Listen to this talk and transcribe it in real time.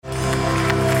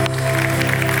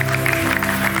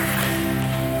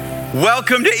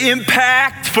Welcome to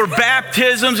Impact for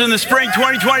baptisms in the spring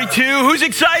 2022. Who's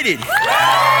excited?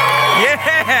 Yeah,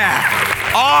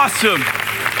 awesome.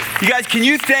 You guys, can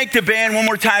you thank the band one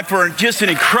more time for just an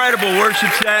incredible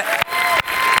worship set?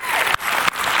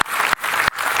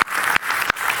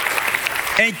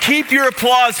 And keep your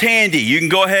applause handy. You can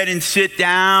go ahead and sit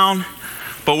down,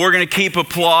 but we're going to keep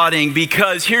applauding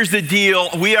because here's the deal.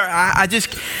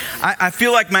 I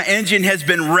feel like my engine has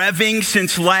been revving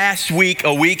since last week,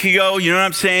 a week ago. You know what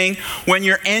I'm saying? When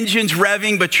your engine's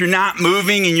revving, but you're not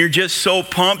moving and you're just so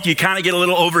pumped, you kind of get a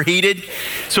little overheated.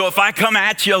 So if I come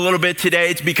at you a little bit today,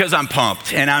 it's because I'm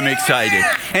pumped and I'm excited.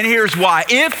 And here's why.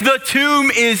 If the tomb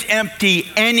is empty,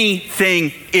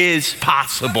 anything is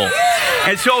possible.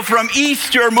 And so from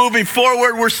Easter moving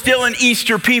forward, we're still an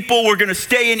Easter people. We're going to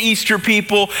stay an Easter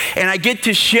people. And I get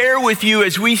to share with you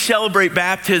as we celebrate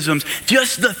baptisms,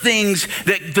 just the things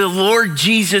that the Lord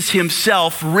Jesus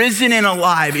himself, risen and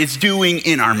alive, is doing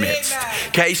in our midst.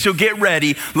 Okay, so get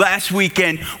ready. Last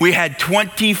weekend, we had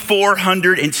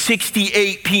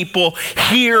 2,468 people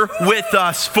here with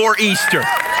us for Easter.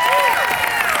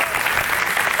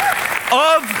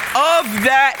 Of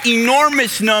that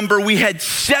enormous number, we had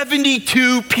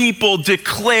 72 people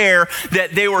declare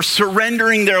that they were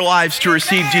surrendering their lives to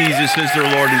receive Jesus as their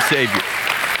Lord and Savior.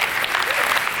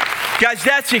 Guys,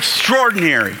 that's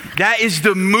extraordinary. That is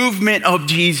the movement of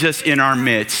Jesus in our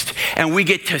midst. And we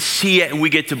get to see it and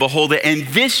we get to behold it. And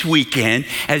this weekend,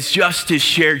 as Justice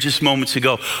shared just moments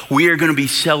ago, we are going to be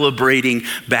celebrating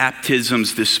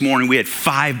baptisms this morning. We had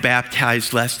 5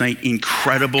 baptized last night.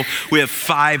 Incredible. We have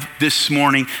 5 this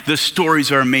morning. The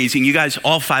stories are amazing. You guys,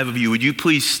 all 5 of you, would you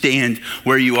please stand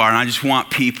where you are? And I just want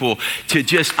people to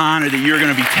just honor that you're going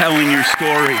to be telling your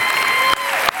story.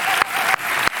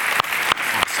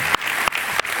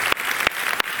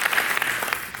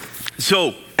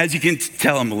 So, as you can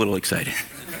tell, I'm a little excited,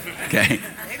 okay?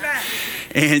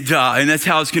 And that's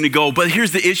how it's going to go. But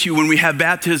here's the issue. When we have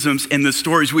baptisms and the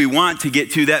stories we want to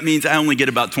get to, that means I only get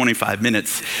about 25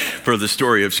 minutes for the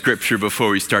story of Scripture before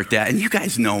we start that. And you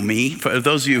guys know me. For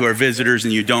those of you who are visitors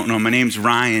and you don't know, my name's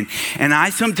Ryan. And I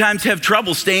sometimes have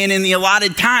trouble staying in the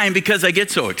allotted time because I get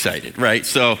so excited, right?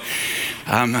 So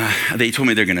they told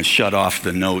me they're going to shut off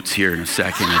the notes here in a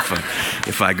second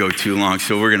if I go too long.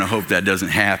 So we're going to hope that doesn't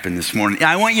happen this morning.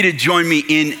 I want you to join me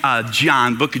in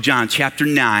John, book of John, chapter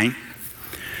 9.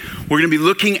 We're going to be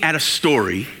looking at a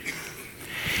story,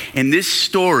 and this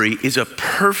story is a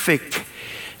perfect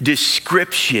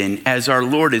description as our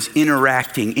Lord is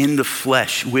interacting in the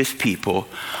flesh with people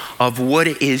of what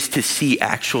it is to see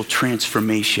actual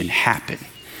transformation happen.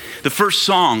 The first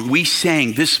song we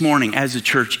sang this morning as a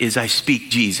church is I Speak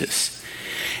Jesus.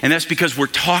 And that's because we're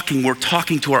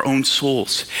talking to our own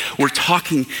souls. We're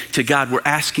talking to God. We're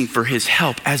asking for his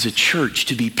help as a church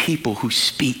to be people who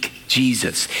speak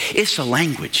Jesus. It's a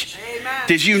language. Amen.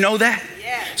 Did you know that?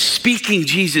 Yeah. Speaking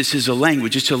Jesus is a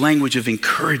language. It's a language of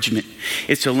encouragement.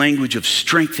 It's a language of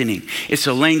strengthening. It's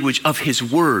a language of his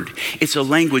word. It's a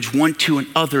language one to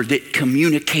another that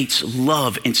communicates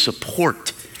love and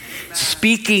support.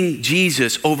 Speaking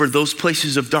Jesus over those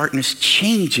places of darkness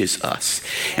changes us.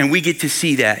 And we get to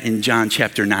see that in John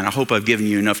chapter 9. I hope I've given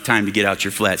you enough time to get out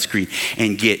your flat screen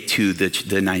and get to the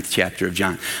 9th chapter of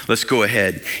John. Let's go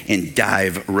ahead and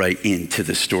dive right into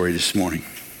the story this morning.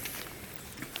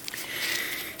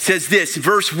 It says this,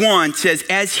 verse 1 says,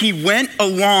 as he went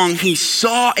along, he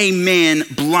saw a man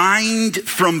blind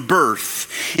from birth.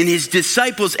 And his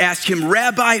disciples asked him,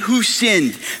 Rabbi, who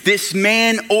sinned, this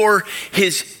man or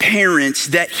his parents,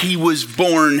 that he was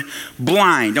born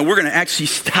blind? Now we're going to actually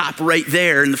stop right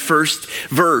there in the first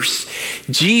verse.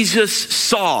 Jesus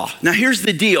saw. Now here's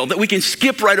the deal, that we can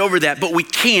skip right over that, but we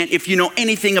can't if you know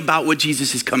anything about what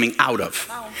Jesus is coming out of.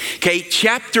 Okay,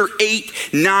 chapter 8,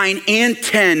 9, and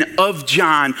 10 of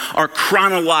John are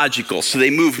chronological. So they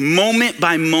move moment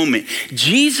by moment.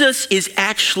 Jesus is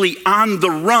actually on the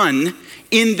run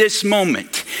in this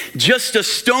moment. Just a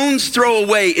stone's throw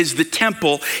away is the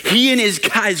temple. He and his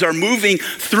guys are moving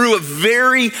through a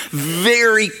very,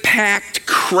 very packed,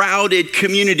 crowded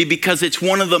community because it's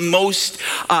one of the most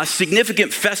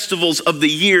significant festivals of the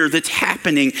year that's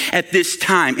happening at this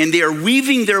time. And they are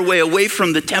weaving their way away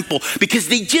from the temple because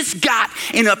they just got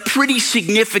in a pretty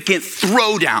significant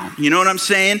throwdown. You know what I'm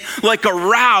saying? Like a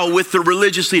row with the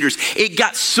religious leaders. It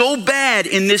got so bad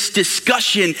in this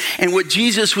discussion and what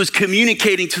Jesus was communicating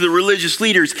to the religious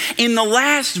leaders. In the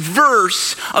last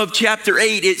verse of chapter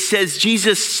 8, it says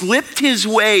Jesus slipped his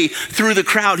way through the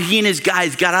crowd. He and his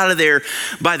guys got out of there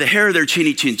by the hair of their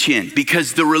chinny chin chin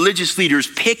because the religious leaders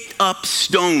picked up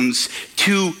stones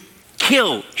to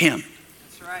kill him.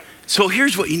 So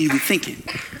here's what you need to be thinking.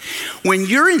 When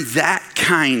you're in that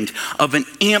kind of an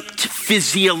amped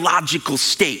physiological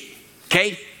state,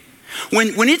 okay?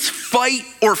 When it's fight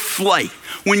or flight,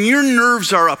 when your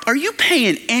nerves are up, are you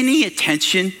paying any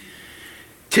attention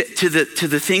to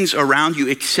the things around you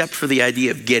except for the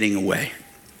idea of getting away?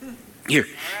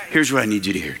 Here's what I need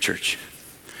you to hear, church.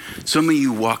 Some of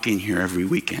you walk in here every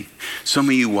weekend. Some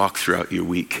of you walk throughout your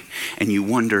week, and you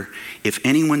wonder if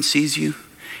anyone sees you,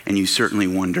 and you certainly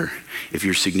wonder if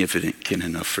you're significant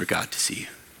enough for God to see you.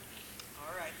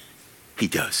 All right. He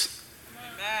does.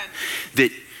 Amen.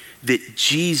 That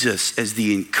Jesus, as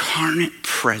the incarnate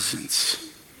presence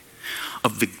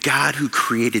of the God who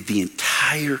created the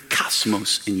entire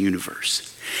cosmos and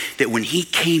universe, that when he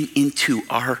came into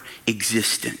our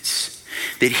existence,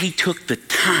 that he took the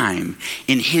time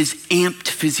in his amped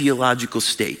physiological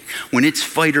state, when it's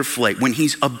fight or flight, when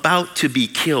he's about to be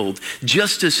killed,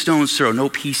 just a stone's throw.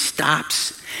 Nope, he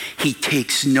stops, he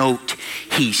takes note,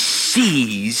 he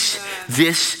sees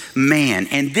this man.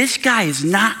 And this guy is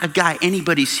not a guy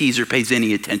anybody sees or pays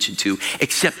any attention to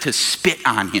except to spit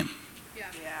on him. Yeah.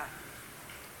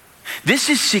 This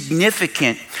is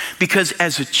significant because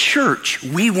as a church,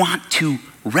 we want to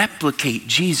replicate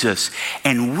Jesus,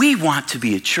 and we want to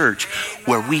be a church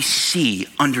where we see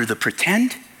under the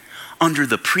pretend, under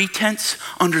the pretense,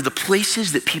 under the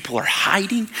places that people are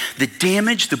hiding, the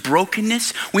damage, the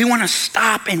brokenness. We want to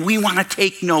stop and we want to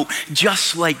take note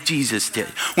just like Jesus did.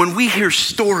 When we hear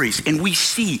stories and we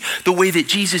see the way that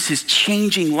Jesus is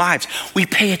changing lives, we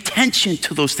pay attention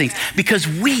to those things because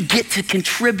we get to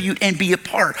contribute and be a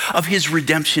part of his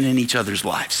redemption in each other's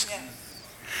lives.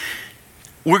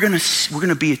 We're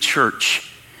gonna be a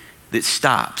church that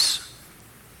stops,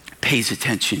 pays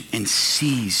attention, and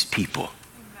sees people.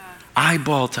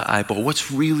 Eyeball to eyeball,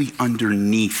 what's really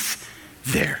underneath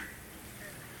there.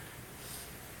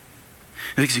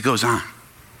 I think it goes on.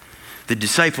 The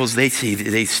disciples, they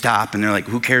stop and they're like,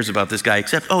 who cares about this guy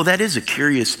except, oh, that is a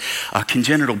curious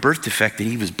congenital birth defect that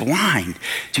he was blind.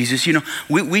 Jesus,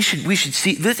 we should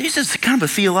see, this is kind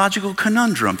of a theological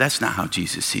conundrum. That's not how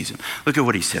Jesus sees him. Look at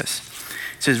what he says.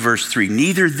 It says verse 3,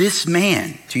 neither this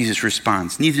man, Jesus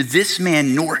responds, neither this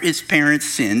man nor his parents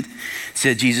sinned,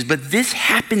 said Jesus, but this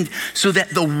happened so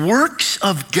that the works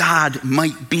of God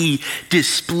might be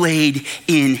displayed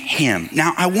in him.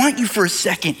 Now, I want you for a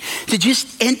second to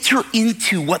just enter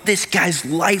into what this guy's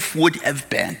life would have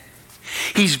been.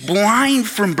 He's blind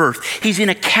from birth. He's in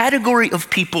a category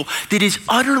of people that is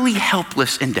utterly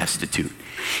helpless and destitute.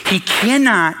 He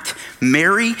cannot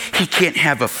marry, he can't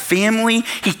have a family,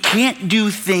 he can't do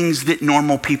things that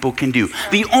normal people can do.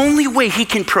 The only way he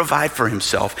can provide for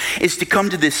himself is to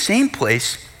come to this same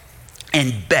place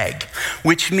and beg,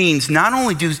 which means not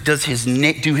only do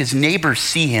his neighbors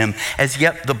see him as,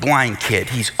 yep, the blind kid.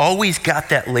 He's always got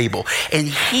that label. And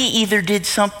he either did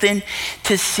something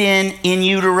to sin in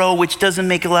utero, which doesn't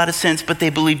make a lot of sense, but they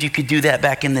believed you could do that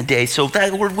back in the day. So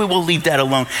we will leave that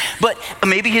alone. But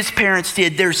maybe his parents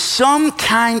did. There's some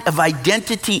kind of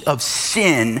identity of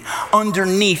sin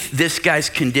underneath this guy's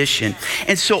condition.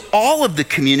 And so all of the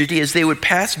community, as they would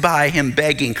pass by him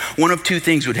begging, one of two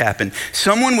things would happen.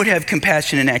 Someone would have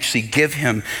compassion and actually give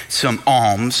him some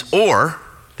alms, or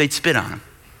they'd spit on him.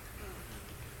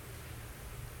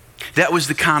 That was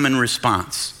the common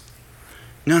response.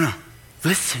 No,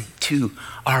 listen to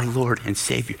our Lord and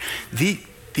Savior.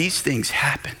 These things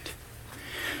happened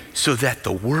so that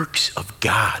the works of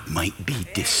God might be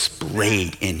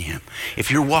displayed in him.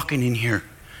 If you're walking in here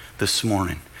this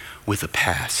morning with a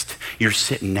past, you're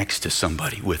sitting next to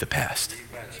somebody with a past.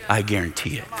 I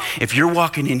guarantee it. If you're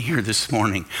walking in here this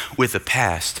morning with a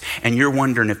past and you're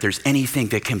wondering if there's anything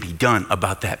that can be done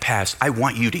about that past, I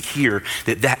want you to hear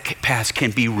that past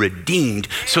can be redeemed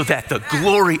so that the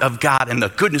glory of God and the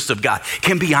goodness of God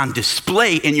can be on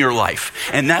display in your life.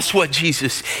 And that's what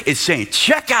Jesus is saying.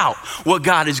 Check out what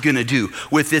God is going to do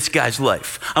with this guy's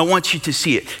life. I want you to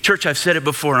see it. Church, I've said it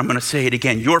before, and I'm going to say it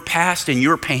again. Your past and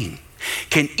your pain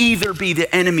can either be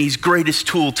the enemy's greatest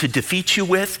tool to defeat you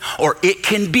with, or it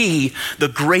can be the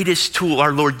greatest tool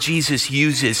our Lord Jesus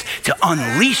uses to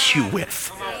unleash you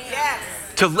with,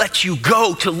 to let you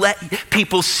go, to let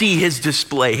people see his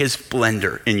display, his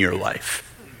splendor in your life.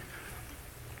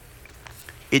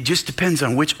 It just depends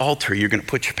on which altar you're going to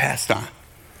put your past on.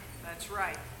 That's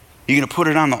right. You're going to put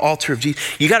it on the altar of Jesus.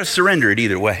 You got to surrender it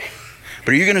either way.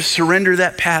 But are you going to surrender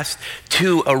that past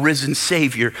to a risen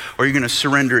Savior, or are you going to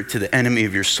surrender it to the enemy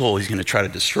of your soul? He's going to try to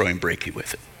destroy and break you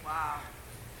with it. Wow.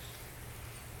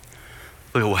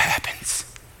 Look at what happens.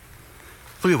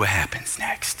 Look at what happens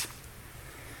next.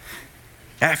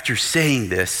 After saying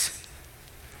this,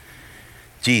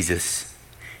 Jesus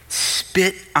spit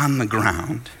spit on the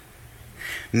ground,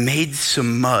 made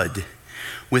some mud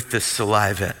with the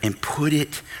saliva, and put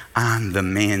it on the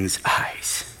man's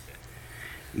eyes.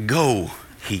 Go,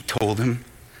 he told him,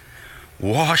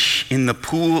 wash in the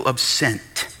pool of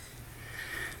scent.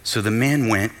 So the man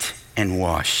went and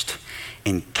washed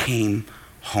and came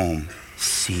home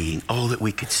seeing. Oh, that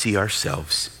we could see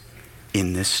ourselves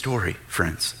in this story,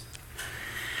 friends.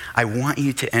 I want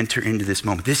you to enter into this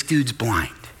moment. This dude's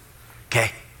blind,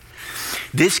 okay?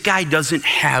 This guy doesn't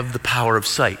have the power of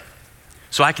sight.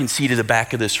 So I can see to the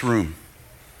back of this room.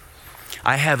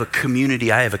 I have a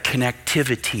community, I have a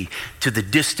connectivity to the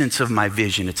distance of my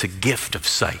vision. It's a gift of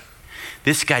sight.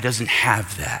 This guy doesn't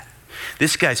have that.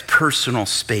 This guy's personal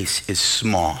space is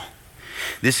small.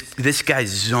 This guy's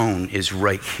zone is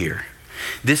right here.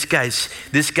 This guy's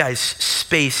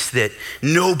space that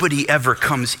nobody ever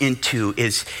comes into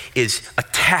is a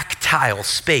tactile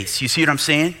space. You see what I'm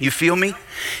saying? You feel me?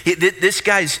 This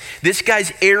guy's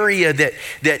area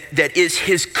that is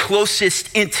his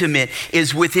closest intimate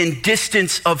is within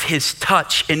distance of his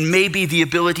touch and maybe the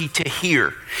ability to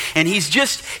hear. And he's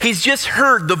just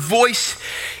heard the voice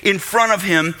in front of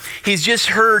him. He's just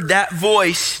heard that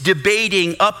voice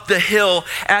debating up the hill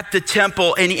at the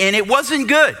temple, and it wasn't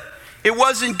good. It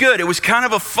wasn't good. It was kind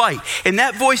of a fight. And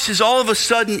that voice is all of a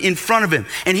sudden in front of him.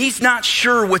 And he's not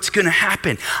sure what's going to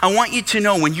happen. I want you to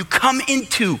know when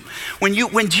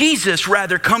Jesus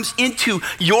rather comes into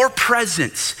your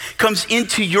presence, comes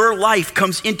into your life,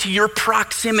 comes into your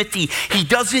proximity, he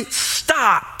doesn't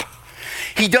stop.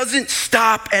 He doesn't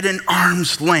stop at an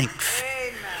arm's length.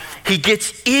 Amen. He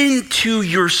gets into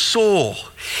your soul.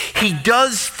 He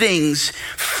does things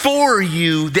for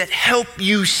you that help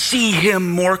you see him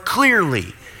more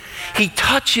clearly. He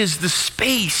touches the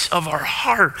space of our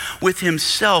heart with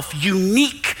himself,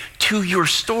 unique to your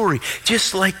story,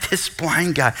 just like this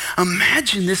blind guy.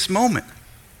 Imagine this moment.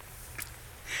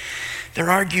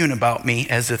 They're arguing about me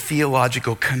as a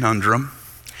theological conundrum.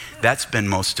 That's been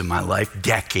most of my life,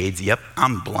 decades. Yep,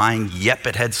 I'm blind. Yep,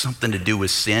 it had something to do with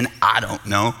sin. I don't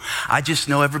know. I just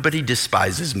know everybody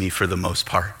despises me for the most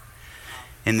part.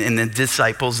 And the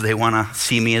disciples, they want to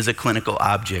see me as a clinical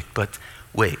object. But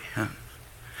wait,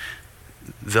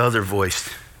 the other voice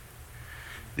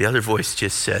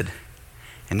just said,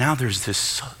 and now there's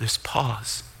this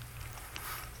pause.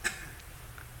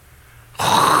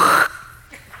 I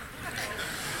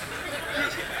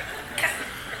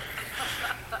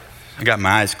got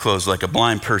my eyes closed like a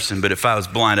blind person, but if I was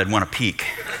blind, I'd want to peek.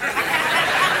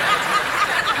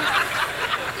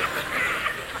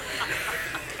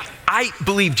 I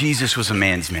believe Jesus was a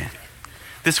man's man.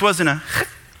 This wasn't a...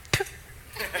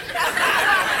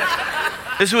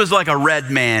 This was like a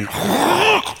red man.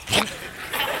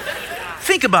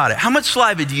 Think about it. How much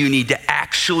saliva do you need to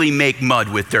actually make mud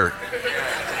with dirt?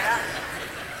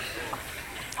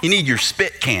 You need your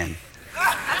spit can.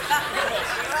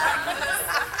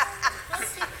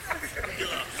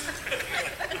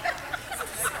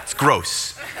 It's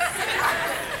gross.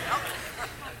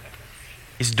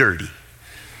 It's dirty.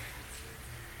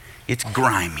 It's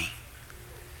grimy.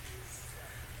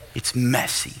 It's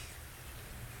messy.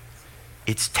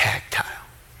 It's tactile.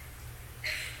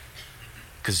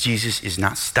 Because Jesus is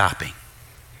not stopping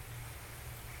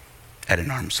at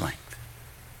an arm's length.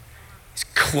 He's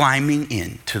climbing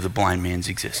into the blind man's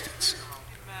existence.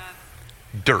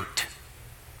 Dirt.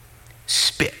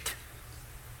 Spit.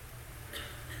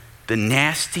 The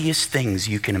nastiest things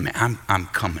you can imagine. I'm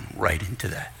coming right into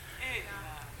that.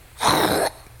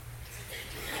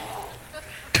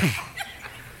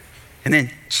 And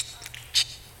then,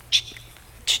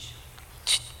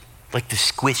 like the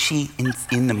squishy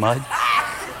in the mud.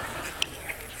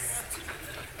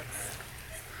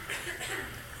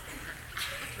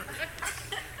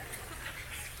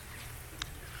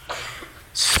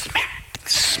 Smack,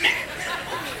 smack.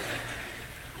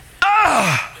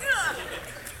 Ah!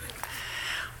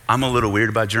 I'm a little weird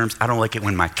about germs. I don't like it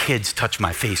when my kids touch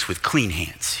my face with clean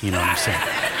hands. You know what I'm saying?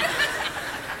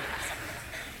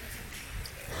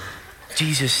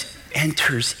 Jesus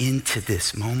enters into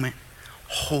this moment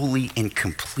wholly and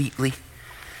completely.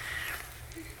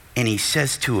 And he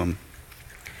says to him,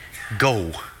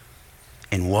 go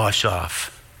and wash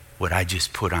off what I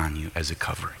just put on you as a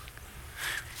covering.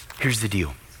 Here's the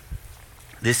deal.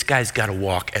 This guy's got to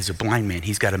walk as a blind man.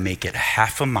 He's got to make it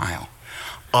half a mile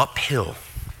uphill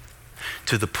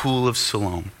to the Pool of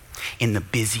Siloam in the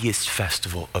busiest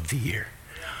festival of the year.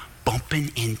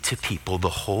 Bumping into people the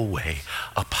whole way,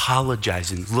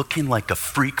 apologizing, looking like a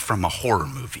freak from a horror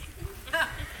movie.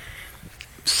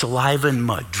 Saliva and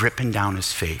mud dripping down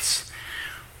his face.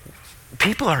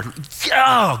 People are,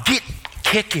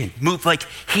 kicking, moved like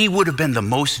he would have been the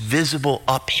most visible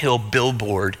uphill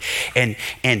billboard and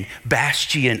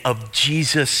bastion of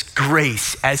Jesus'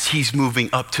 grace as he's moving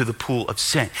up to the pool of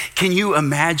sin. Can you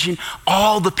imagine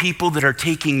all the people that are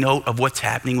taking note of what's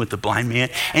happening with the blind man?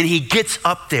 And he gets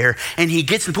up there and he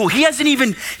gets in the pool. Jesus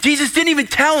didn't even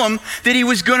tell him that he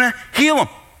was gonna heal him.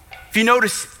 If you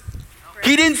notice,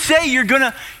 he didn't say you're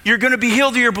gonna be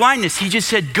healed of your blindness. He just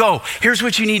said, go. Here's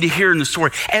what you need to hear in the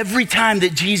story. Every time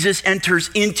that Jesus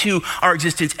enters into our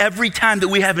existence, every time that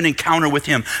we have an encounter with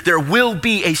him, there will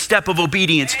be a step of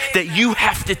obedience that you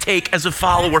have to take as a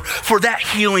follower for that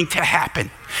healing to happen.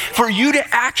 For you to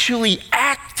actually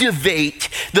activate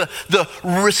the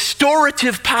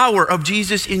restorative power of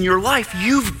Jesus in your life,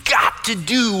 you've got to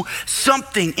do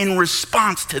something in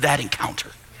response to that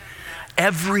encounter.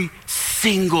 Every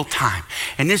single time.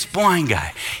 And this blind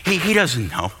guy, he doesn't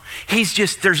know.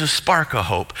 There's a spark of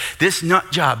hope. This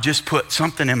nut job just put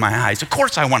something in my eyes. Of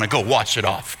course I want to go wash it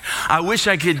off. I wish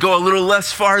I could go a little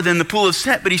less far than the pool of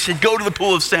scent, but he said, go to the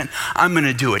pool of scent. I'm going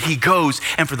to do it. He goes,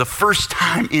 and for the first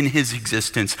time in his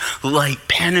existence, light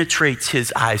penetrates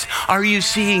his eyes. Are you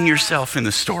seeing yourself in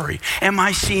the story? Am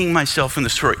I seeing myself in the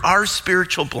story? Our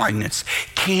spiritual blindness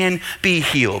can be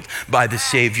healed by the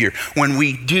Savior when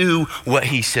we do what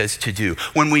he says to do,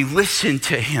 when we listen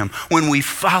to him, when we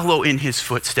follow in his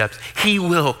footsteps. He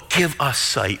will give us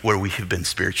sight where we have been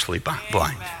spiritually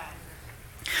blind.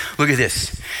 Look at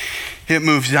this. It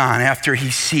moves on after he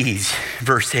sees.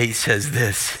 Verse 8 says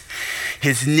this.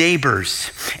 His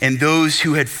neighbors and those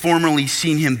who had formerly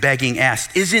seen him begging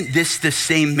asked, isn't this the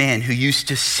same man who used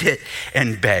to sit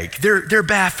and beg? They're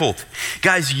baffled.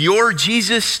 Guys, your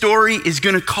Jesus story is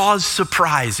going to cause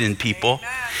surprise in people.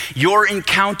 Amen. Your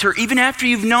encounter, even after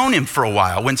you've known him for a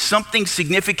while, when something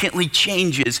significantly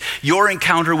changes, your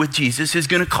encounter with Jesus is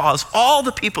going to cause all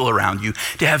the people around you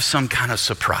to have some kind of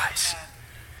surprise.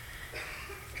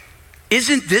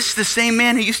 Isn't this the same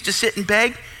man who used to sit and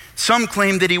beg? Some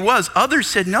claimed that he was. Others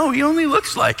said, no, he only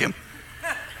looks like him.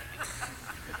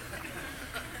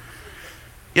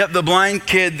 Yep, the blind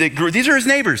kid these are his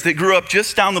neighbors that grew up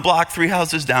just down the block, 3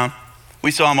 houses down.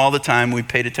 We saw him all the time. We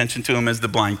paid attention to him as the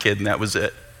blind kid, and that was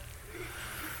it.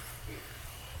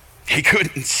 He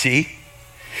couldn't see.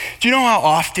 Do you know how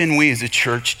often we as a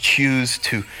church choose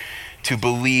to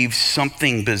believe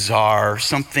something bizarre,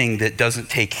 something that doesn't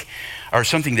take, or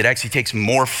something that actually takes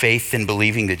more faith than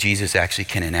believing that Jesus actually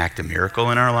can enact a miracle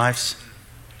in our lives?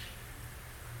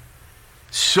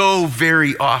 So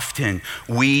very often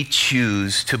we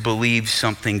choose to believe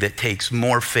something that takes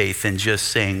more faith than just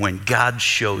saying when God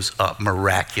shows up,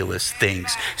 miraculous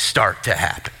things start to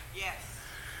happen. Yes.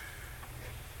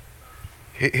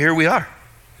 Here we are.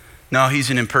 No, he's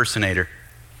an impersonator.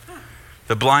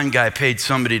 The blind guy paid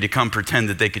somebody to come pretend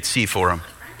that they could see for him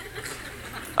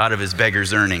out of his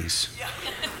beggar's earnings.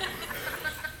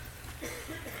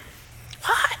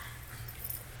 What?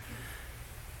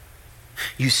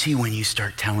 You see, when you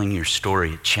start telling your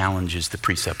story, it challenges the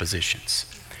presuppositions.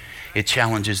 It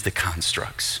challenges the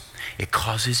constructs. It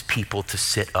causes people to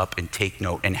sit up and take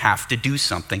note and have to do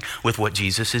something with what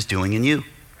Jesus is doing in you.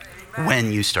 Amen.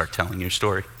 When you start telling your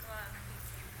story.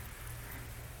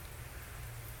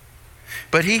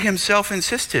 But he himself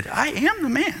insisted, I am the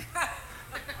man.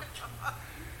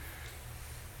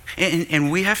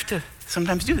 And we have to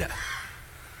sometimes do that.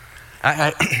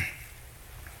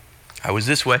 I was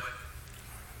this way.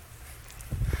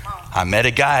 I met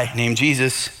a guy named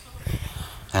Jesus,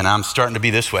 and I'm starting to be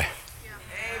this way.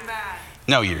 Amen.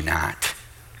 No, you're not.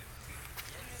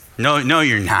 No,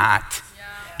 you're not.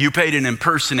 You paid an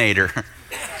impersonator.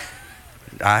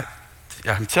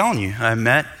 I'm telling you,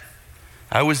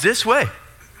 I was this way.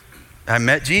 I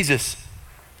met Jesus.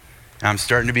 I'm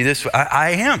starting to be this way.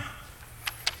 I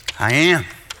am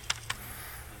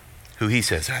who he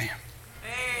says I am.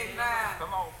 Amen.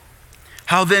 Come on.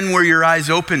 How then were your eyes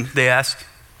opened, they asked.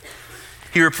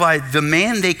 He replied, the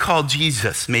man they called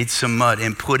Jesus made some mud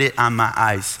and put it on my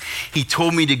eyes. He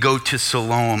told me to go to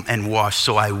Siloam and wash,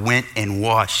 so I went and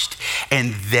washed,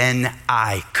 and then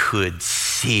I could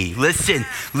see. Listen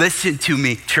to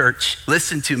me, church.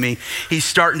 Listen to me. He's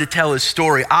starting to tell his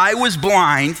story. I was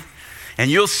blind,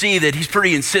 and you'll see that he's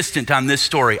pretty insistent on this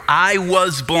story. I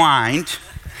was blind.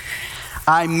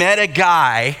 I met a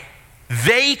guy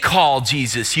they call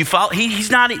Jesus. You follow? He's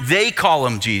not, they call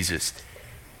him Jesus.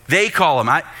 They call him.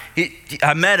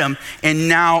 I met him, and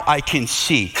now I can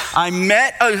see. I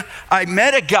met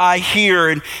a guy here,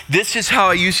 and this is how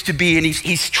I used to be. And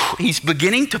he's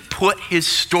beginning to put his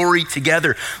story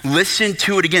together. Listen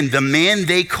to it again. The man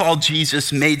they called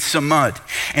Jesus made some mud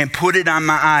and put it on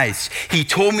my eyes. He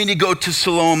told me to go to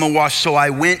Siloam and wash, so I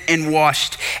went and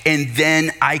washed, and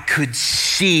then I could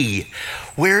see.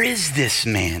 Where is this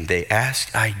man? They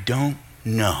asked. I don't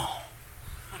know.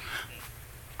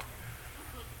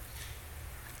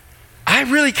 I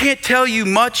really can't tell you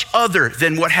much other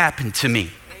than what happened to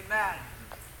me. Amen.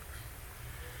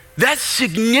 That's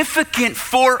significant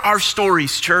for our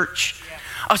stories, church.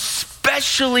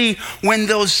 Especially when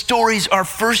those stories are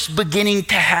first beginning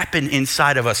to happen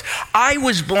inside of us. I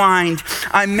was blind,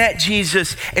 I met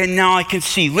Jesus, and now I can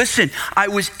see. Listen, I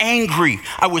was angry.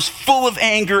 I was full of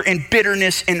anger and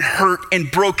bitterness and hurt and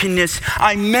brokenness.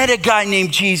 I met a guy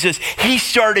named Jesus. He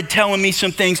started telling me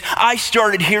some things. I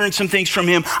started hearing some things from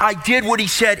him. I did what he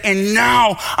said, and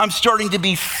now I'm starting to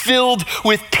be filled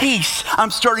with peace.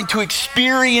 I'm starting to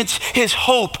experience his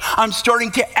hope. I'm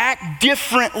starting to act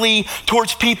differently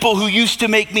towards people who used to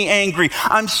make me angry.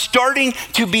 I'm starting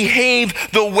to behave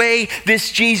the way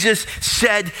this Jesus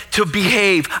said to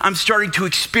behave. I'm starting to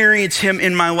experience him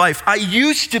in my life. I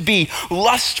used to be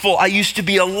lustful. I used to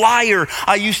be a liar.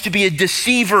 I used to be a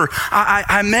deceiver.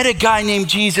 I met a guy named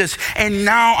Jesus, and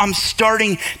now I'm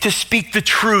starting to speak the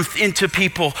truth into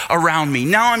people around me.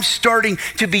 Now I'm starting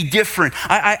to be different.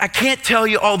 I can't tell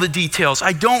you all the details.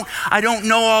 I don't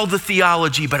know all the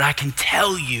theology, but I can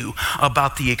tell you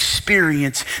about the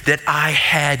experience that I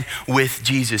had with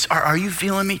Jesus. Are you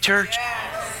feeling me, church?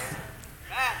 Yes.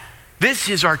 This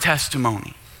is our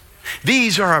testimony.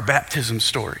 These are our baptism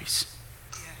stories.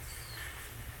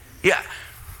 Yeah.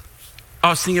 I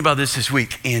was thinking about this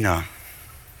week, and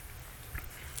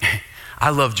I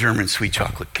love German sweet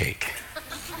chocolate cake.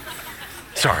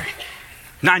 Sorry.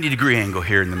 90-degree angle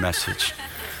here in the message.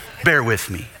 Bear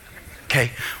with me,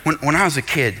 okay? When I was a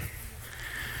kid,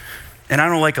 and I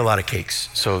don't like a lot of cakes,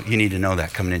 so you need to know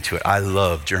that coming into it. I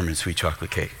love German sweet chocolate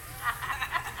cake.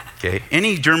 Okay,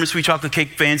 any German sweet chocolate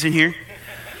cake fans in here?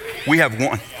 We have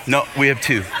one. No, we have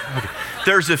two. Okay.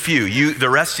 There's a few. The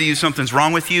rest of you, something's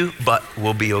wrong with you, but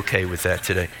we'll be okay with that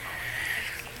today.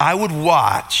 I would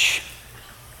watch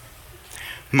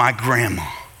my grandma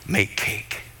make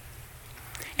cake.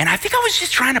 And I think I was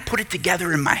just trying to put it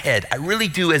together in my head. I really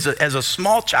do. As a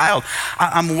small child,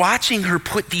 I'm watching her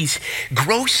put these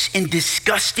gross and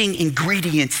disgusting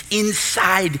ingredients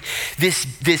inside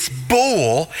this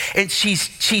bowl, and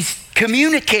she's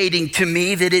communicating to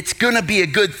me that it's gonna be a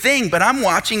good thing, but I'm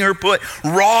watching her put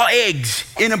raw eggs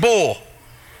in a bowl.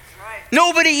 Right.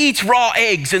 Nobody eats raw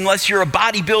eggs unless you're a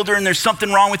bodybuilder and there's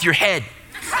something wrong with your head.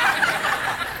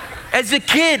 As a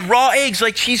kid, raw eggs,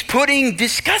 like she's putting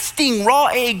disgusting raw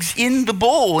eggs in the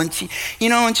bowl. And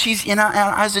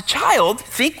as a child,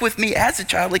 think with me as a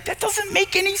child, like that doesn't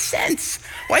make any sense.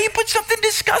 Why you put something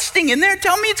disgusting in there and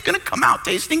tell me it's gonna come out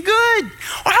tasting good?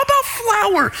 Or how about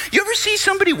flour? You ever see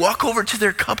somebody walk over to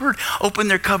their cupboard, open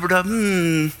their cupboard up,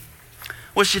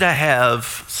 what should I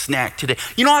have snack today?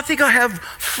 I think I'll have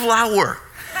flour.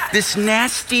 This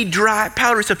nasty, dry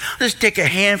powder stuff. I'll just take a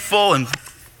handful and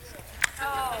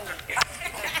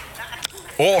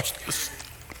oh, that's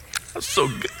so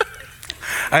good.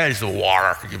 I got some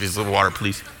water. Give me some water,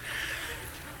 please.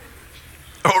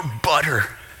 Or butter.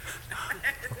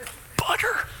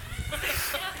 Butter.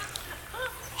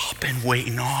 I've been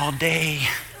waiting all day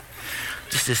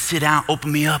just to sit down,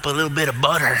 open me up a little bit of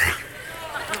butter.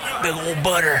 Big old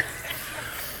butter.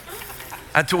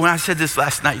 When I said this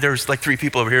last night, there was like 3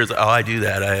 people over here. Like, oh, I do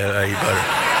that. I eat butter.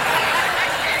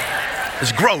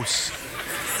 It's gross.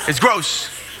 It's gross.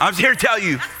 I was here to tell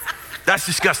you, that's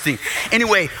disgusting.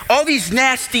 Anyway, all these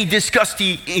nasty,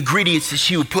 disgusting ingredients that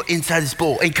she would put inside this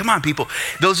bowl. And come on, people,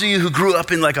 those of you who grew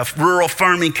up in like a rural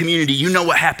farming community, you know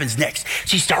what happens next.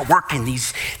 She start working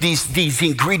these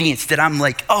ingredients that I'm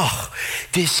like, oh,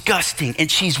 disgusting. And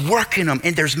she's working them,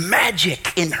 and there's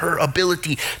magic in her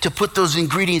ability to put those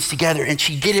ingredients together. And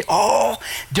she get it all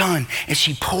done, and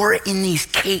she pour it in these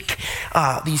cake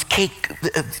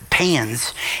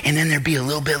pans, and then there'd be a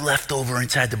little bit left over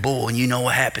inside the bowl. And you know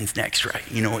what happens next. Right?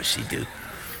 You know what she'd do?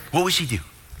 What would she do?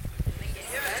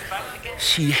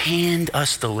 She'd hand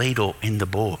us the ladle in the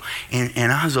bowl. And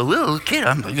I was a little kid.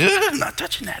 I'm like, I'm not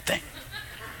touching that thing.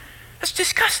 That's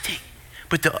disgusting.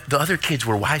 But the other kids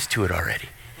were wise to it already.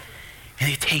 And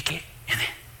they take it and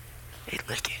they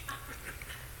lick it.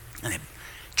 And they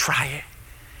try it.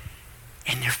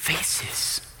 And their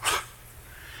faces.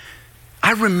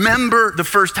 I remember the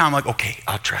first time, like, okay,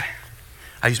 I'll try.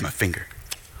 I use my finger.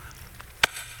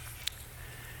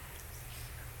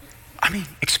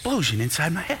 explosion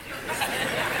inside my head.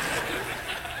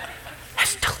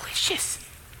 That's delicious.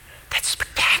 That's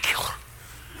spectacular.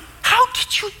 How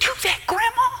did you do that,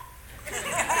 Grandma?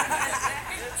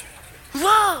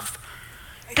 Love.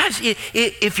 Guys,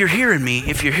 if you're hearing me,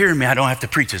 I don't have to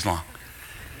preach as long.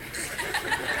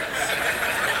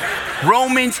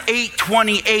 Romans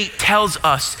 8:28 tells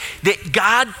us that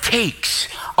God takes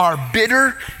our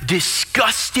bitter,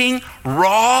 disgusting,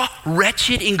 raw,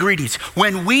 wretched ingredients.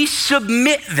 When we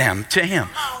submit them to him,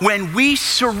 when we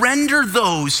surrender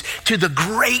those to the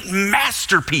great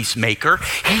masterpiece maker,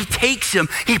 he takes them,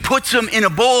 he puts them in a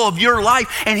bowl of your life,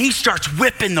 and he starts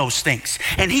whipping those things,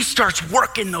 and he starts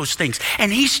working those things,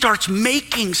 and he starts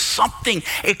making something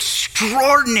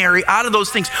extraordinary out of those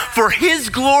things for his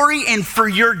glory and for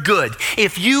your good.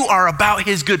 If you are about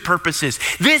his good purposes,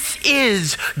 this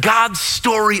is God's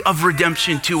story of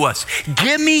redemption to us.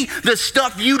 Give me the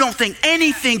stuff you don't think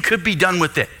anything could be done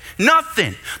with it.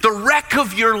 Nothing. The wreck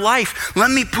of your life, let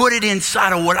me put it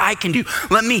inside of what I can do.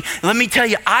 Let me tell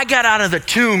you, I got out of the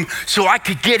tomb so I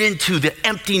could get into the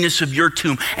emptiness of your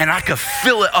tomb, and I could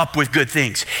fill it up with good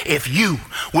things. If you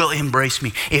will embrace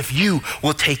me, if you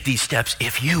will take these steps,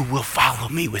 if you will follow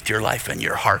me with your life and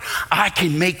your heart, I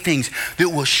can make things that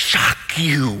will shock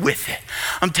you with it.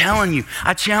 I'm telling you,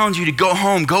 I challenge you to go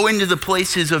home, go into the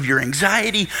places of your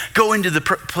anxiety, go into the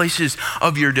places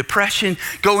of your depression,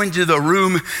 go into the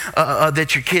room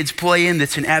that your kids play in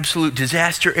that's an absolute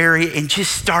disaster area, and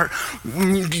just start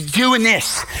doing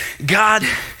this. God,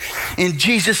 in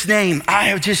Jesus' name,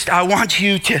 I want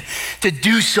you to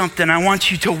do something. I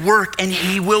want you to work, and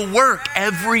he will work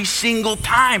every single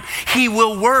time. He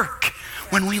will work.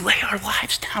 When we lay our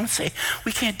lives down and say,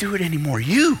 we can't do it anymore,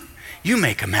 you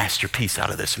make a masterpiece out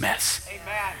of this mess.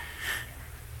 Amen.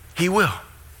 He will.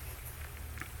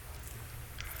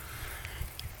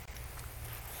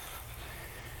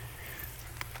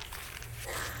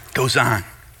 Goes on.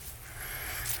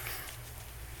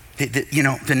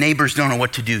 The neighbors don't know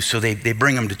what to do, so they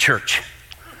bring them to church.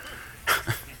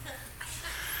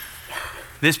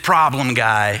 This problem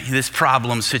guy, this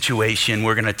problem situation,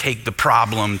 we're going to take the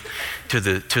problem to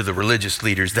the religious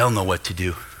leaders. They'll know what to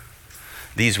do.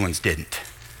 These ones didn't.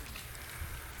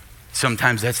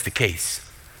 Sometimes that's the case.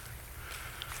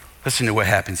 Listen to what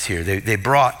happens here. They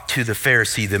brought to the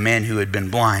Pharisee the man who had been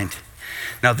blind.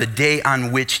 Now, the day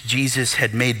on which Jesus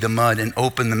had made the mud and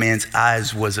opened the man's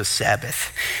eyes was a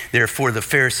Sabbath. Therefore, the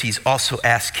Pharisees also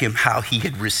asked him how he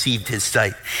had received his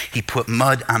sight. He put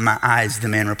mud on my eyes, the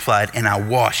man replied, and I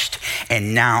washed,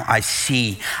 and now I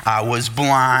see. I was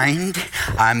blind,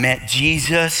 I met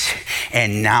Jesus,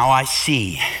 and now I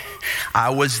see.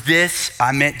 I was this,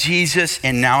 I met Jesus,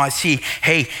 and now I see.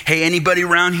 Hey, anybody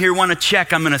around here want to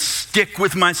check? I'm going to stick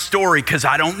with my story because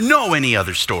I don't know any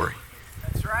other story.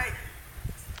 That's right.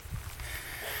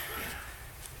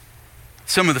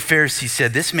 Some of the Pharisees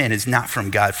said, this man is not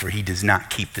from God, for he does not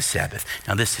keep the Sabbath.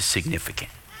 Now, this is significant.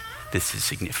 This is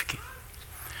significant.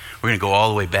 We're going to go all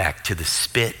the way back to the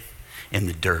spit and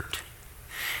the dirt.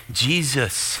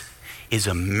 Jesus is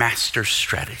a master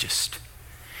strategist,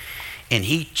 and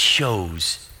he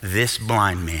chose this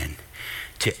blind man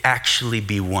to actually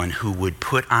be one who would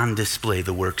put on display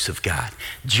the works of God,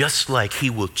 just like he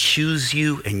will choose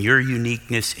you and your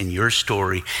uniqueness and your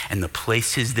story and the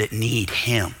places that need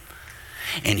him.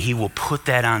 And he will put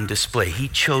that on display. He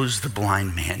chose the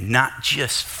blind man, not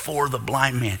just for the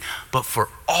blind man, but for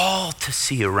all to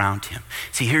see around him.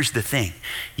 See, here's the thing.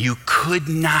 You could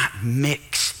not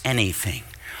mix anything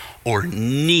or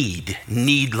knead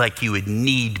like you would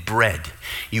knead bread.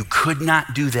 You could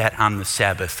not do that on the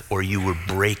Sabbath, or you were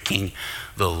breaking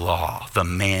the law, the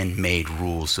man-made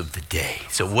rules of the day.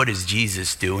 So what is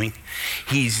Jesus doing?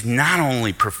 He's not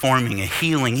only performing a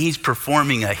healing, he's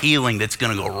performing a healing that's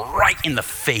going to go right in the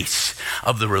face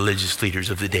of the religious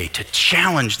leaders of the day to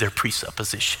challenge their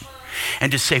presupposition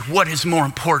and to say, what is more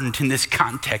important in this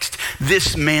context?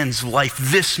 This man's life,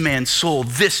 this man's soul,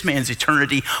 this man's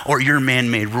eternity, or your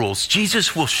man-made rules?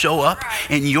 Jesus will show up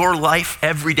in your life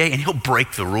every day, and he'll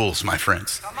break the rules, my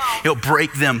friends. He'll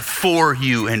break them for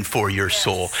you and for your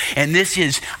soul. And this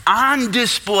is on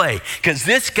display because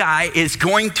this guy is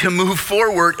going to move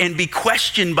forward and be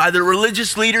questioned by the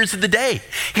religious leaders of the day.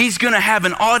 He's going to have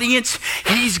an audience.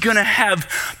 He's going to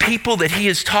have people that he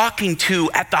is talking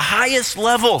to at the highest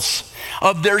levels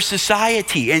of their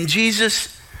society. And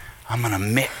Jesus, I'm going to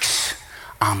mix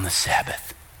on the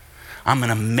Sabbath. I'm going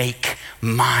to make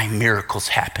my miracles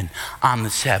happen on the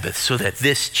Sabbath so that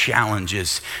this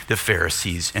challenges the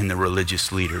Pharisees and the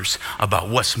religious leaders about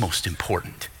what's most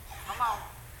important.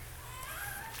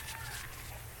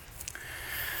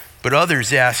 But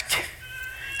others asked,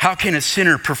 How can a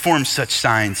sinner perform such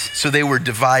signs? So they were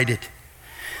divided.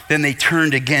 Then they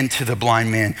turned again to the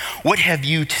blind man. What have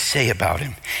you to say about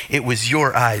him? It was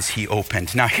your eyes he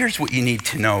opened. Now here's what you need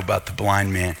to know about the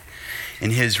blind man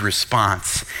and his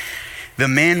response. The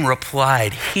man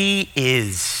replied, he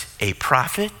is a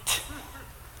prophet.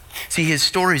 See, his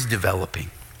story is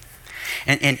developing.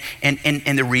 And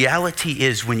the reality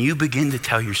is, when you begin to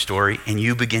tell your story and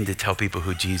you begin to tell people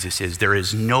who Jesus is, there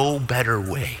is no better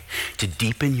way to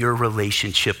deepen your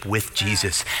relationship with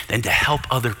Jesus than to help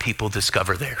other people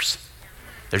discover theirs.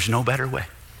 There's no better way.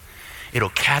 It'll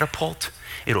catapult,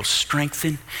 it'll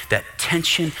strengthen. That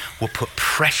tension will put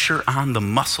pressure on the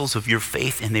muscles of your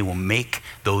faith, and they will make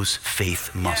those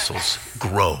faith muscles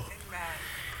grow.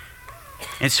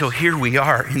 And so here we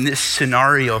are in this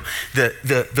scenario.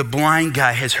 The blind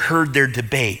guy has heard their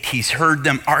debate. He's heard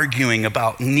them arguing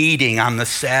about kneading on the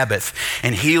Sabbath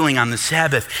and healing on the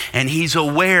Sabbath. And he's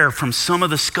aware from some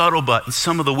of the scuttlebutt and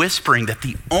some of the whispering that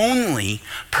the only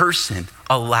person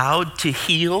allowed to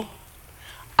heal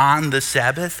on the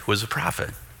Sabbath was a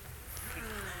prophet.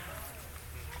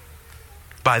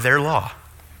 By their law.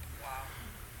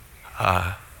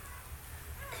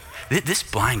 This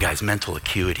blind guy's mental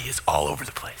acuity is all over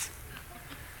the place.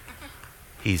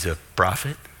 He's a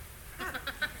prophet,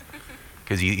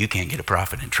 because you can't get a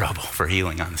prophet in trouble for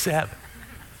healing on the Sabbath.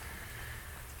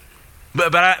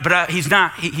 But he's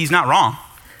not wrong.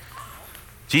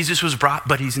 Jesus was a prophet,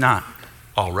 but he's not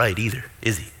all right either,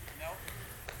 is he?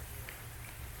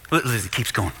 Listen, it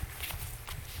keeps going.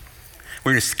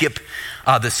 We're going to skip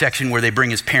the section where they bring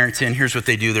his parents in. Here's what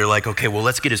they do. They're like, okay, well,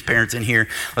 let's get his parents in here.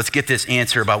 Let's get this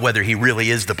answer about whether he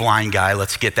really is the blind guy.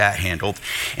 Let's get that handled.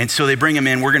 And so they bring him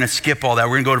in. We're going to skip all that.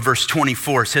 We're going to go to verse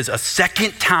 24. It says, a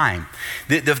second time.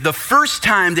 The first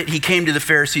time that he came to the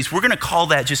Pharisees, we're going to call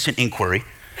that just an inquiry.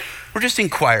 We're just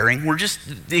inquiring. We're just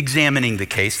examining the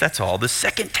case. That's all. The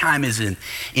second time is an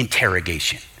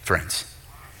interrogation, friends.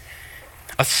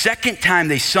 A second time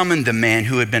they summoned the man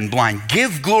who had been blind.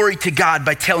 Give glory to God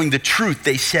by telling the truth.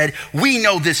 They said, we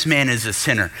know this man is a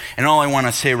sinner. And all I want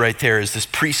to say right there is this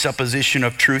presupposition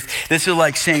of truth. This is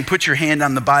like saying, put your hand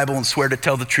on the Bible and swear to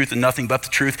tell the truth and nothing but the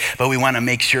truth, but we want to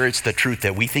make sure it's the truth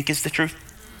that we think is the truth.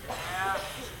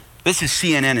 This is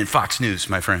CNN and Fox News,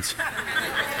 my friends.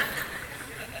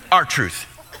 Our truth.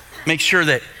 Make sure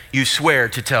that you swear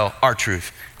to tell our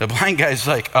truth. The blind guy's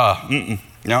like,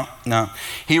 No.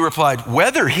 He replied,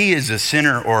 whether he is a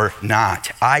sinner or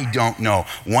not, I don't know.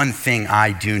 One thing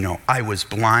I do know, I was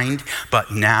blind,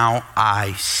 but now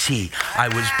I see. I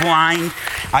was blind,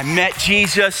 I met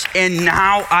Jesus, and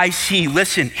now I see.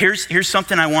 Listen, here's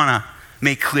something I want to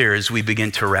make clear as we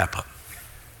begin to wrap up.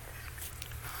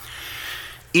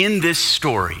 In this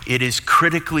story, it is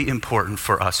critically important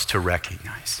for us to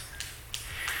recognize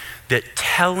that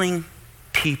telling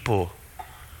people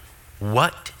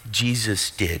what Jesus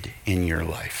did in your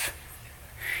life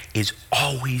is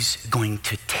always going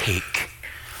to take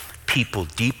people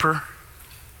deeper.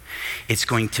 It's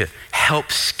going to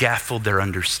help scaffold their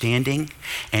understanding,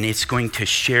 and it's going to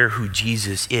share who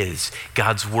Jesus is,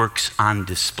 God's works on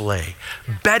display.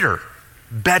 Better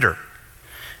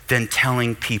than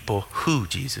telling people who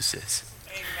Jesus is.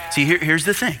 Amen. See, here's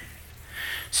the thing.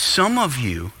 Some of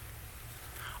you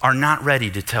are not ready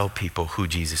to tell people who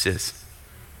Jesus is.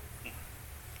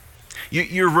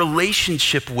 Your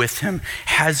relationship with him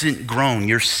hasn't grown.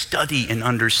 Your study and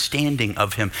understanding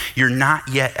of him, you're not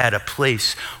yet at a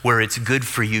place where it's good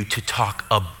for you to talk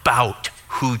about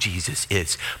who Jesus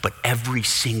is. But every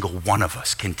single one of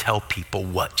us can tell people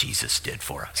what Jesus did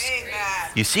for us.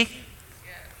 Amen. You see?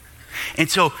 And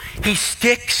so he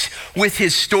sticks with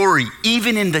his story,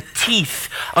 even in the teeth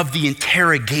of the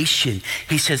interrogation.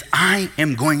 He says, I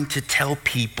am going to tell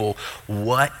people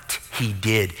what he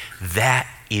did. That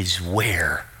is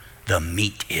where the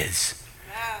meat is.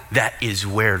 That is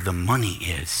where the money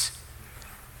is.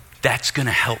 That's going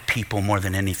to help people more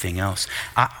than anything else.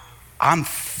 I'm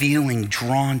feeling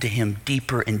drawn to him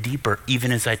deeper and deeper,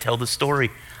 even as I tell the story.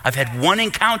 I've had one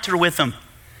encounter with him.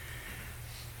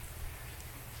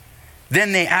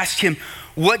 Then they asked him,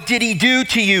 what did he do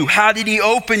to you? How did he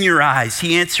open your eyes?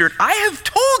 He answered, I have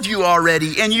told you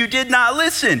already, and you did not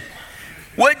listen.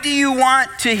 What do you want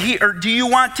to hear? Or do you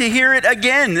want to hear it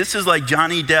again? This is like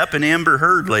Johnny Depp and Amber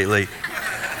Heard lately.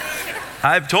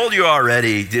 I've told you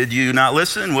already. Did you not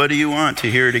listen? What do you want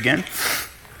to hear it again?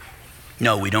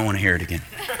 No, we don't want to hear it again.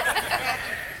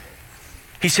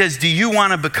 He says, do you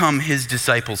want to become his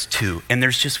disciples too? And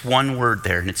there's just one word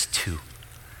there, and it's two.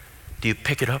 Do you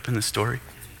pick it up in the story?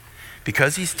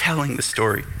 Because he's telling the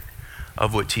story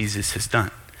of what Jesus has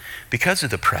done. Because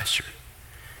of the pressure,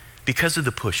 because of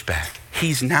the pushback,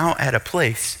 he's now at a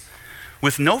place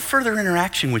with no further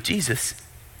interaction with Jesus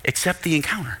except the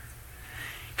encounter.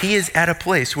 He is at a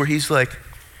place where he's like,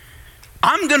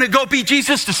 I'm going to go be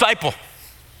Jesus' disciple.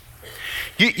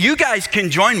 You guys can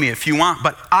join me if you want,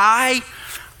 but I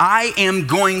am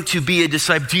going to be a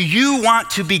disciple. Do you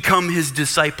want to become his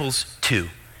disciples too?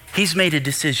 He's made a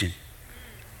decision.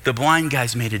 The blind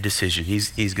guy's made a decision.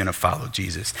 He's going to follow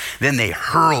Jesus. Then they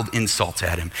hurled insults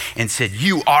at him and said,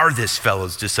 you are this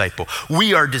fellow's disciple.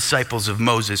 We are disciples of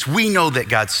Moses. We know that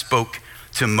God spoke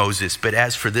to Moses, but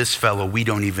as for this fellow, we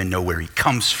don't even know where he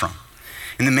comes from.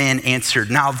 And the man answered,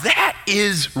 now that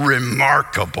is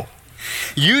remarkable.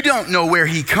 You don't know where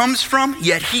he comes from,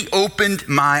 yet he opened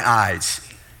my eyes.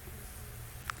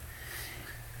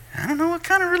 I don't know what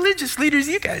kind of religious leaders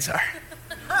you guys are.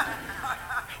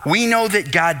 We know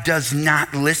that God does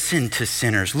not listen to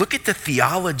sinners. Look at the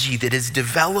theology that is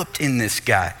developed in this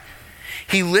guy.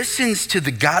 He listens to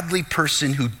the godly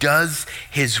person who does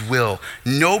his will.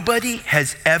 Nobody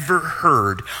has ever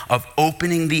heard of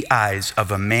opening the eyes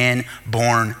of a man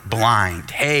born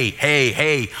blind.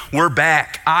 Hey, we're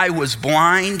back. I was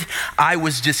blind. I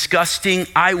was disgusting.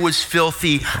 I was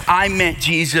filthy. I met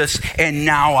Jesus and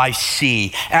now I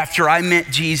see. After I met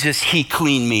Jesus, he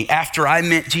cleaned me. After I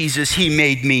met Jesus, he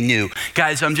made me new.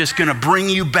 Guys, I'm just going to bring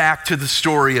you back to the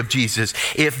story of Jesus.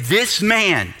 If this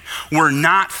man were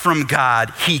not from God,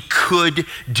 he could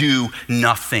do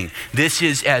nothing. This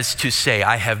is as to say,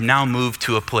 I have now moved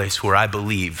to a place where I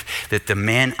believe that the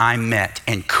man I met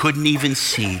and couldn't even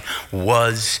see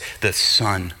was the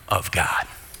Son of God.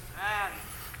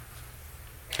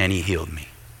 And he healed me.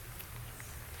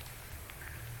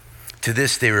 To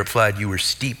this they replied, you were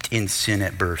steeped in sin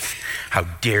at birth. How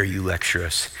dare you lecture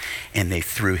us? And they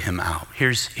threw him out.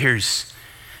 Here's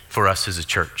for us as a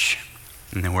church.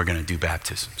 And then we're going to do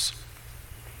baptisms.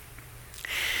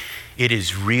 It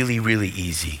is really, really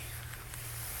easy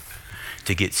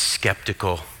to get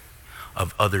skeptical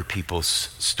of other people's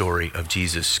story of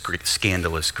Jesus'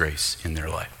 scandalous grace in their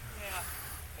life.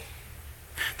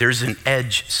 There's an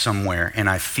edge somewhere, and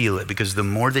I feel it, because the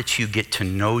more that you get to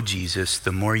know Jesus,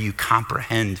 the more you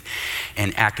comprehend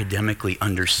and academically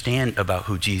understand about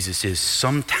who Jesus is,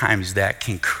 sometimes that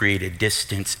can create a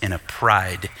distance and a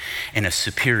pride and a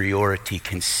superiority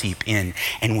can seep in,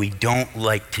 and we don't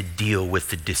like to deal with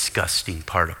the disgusting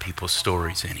part of people's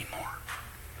stories anymore.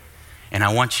 And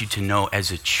I want you to know,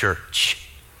 as a church,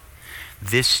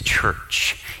 this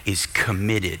church is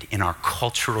committed in our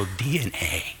cultural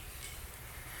DNA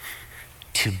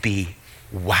to be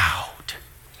wowed,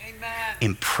 amen,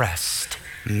 impressed,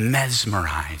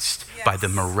 mesmerized, yes, by the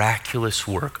miraculous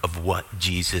work of what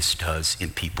Jesus does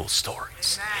in people's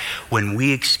stories. Amen. When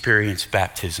we experience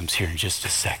baptisms here in just a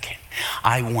second,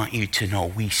 I want you to know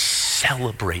we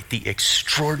celebrate the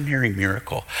extraordinary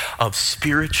miracle of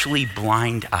spiritually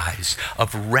blind eyes,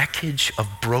 of wreckage, of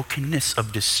brokenness,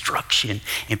 of destruction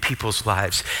in people's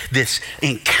lives. This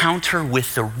encounter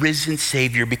with the risen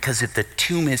Savior, because if the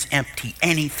tomb is empty,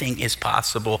 anything is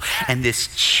possible. And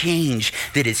this change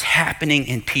that is happening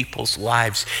in people's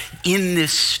lives in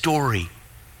this story,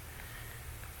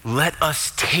 let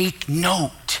us take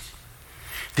note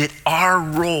that our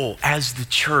role as the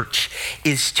church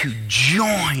is to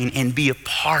join and be a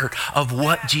part of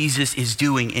what Jesus is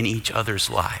doing in each other's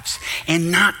lives,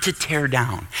 and not to tear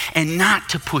down, and not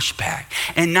to push back,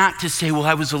 and not to say, well,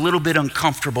 I was a little bit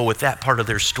uncomfortable with that part of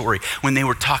their story when they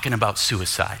were talking about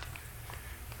suicide.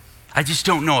 I just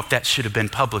don't know if that should have been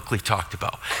publicly talked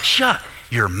about. Shut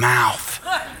your mouth.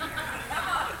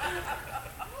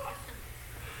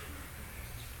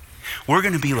 We're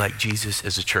going to be like Jesus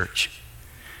as a church.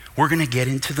 We're going to get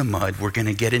into the mud. We're going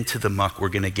to get into the muck. We're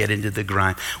going to get into the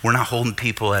grind. We're not holding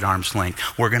people at arm's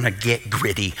length. We're going to get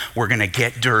gritty. We're going to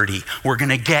get dirty. We're going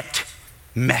to get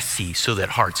messy so that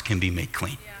hearts can be made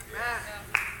clean.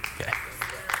 Okay.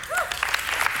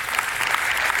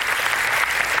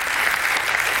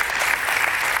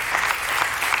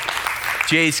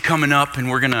 Jay's coming up, and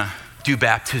we're going to do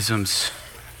baptisms.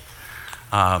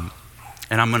 And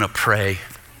I'm going to pray.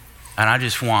 And I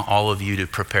just want all of you to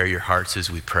prepare your hearts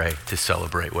as we pray to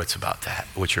celebrate what you're about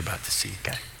to see,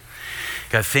 okay?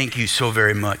 God, thank you so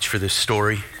very much for this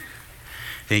story.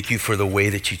 Thank you for the way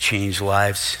that you change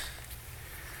lives.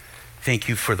 Thank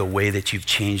you for the way that you've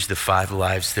changed the 5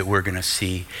 lives that we're going to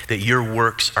see, that your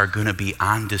works are going to be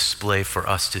on display for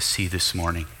us to see this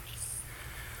morning.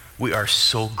 We are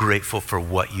so grateful for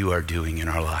what you are doing in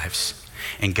our lives.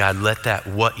 And God, let that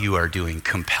what you are doing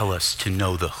compel us to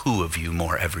know the who of you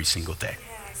more every single day.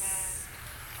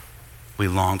 We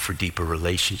long for deeper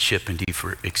relationship and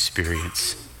deeper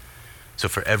experience. So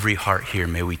for every heart here,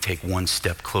 may we take one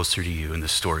step closer to you in the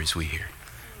stories we hear.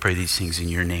 Pray these things in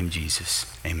your name, Jesus.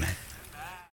 Amen.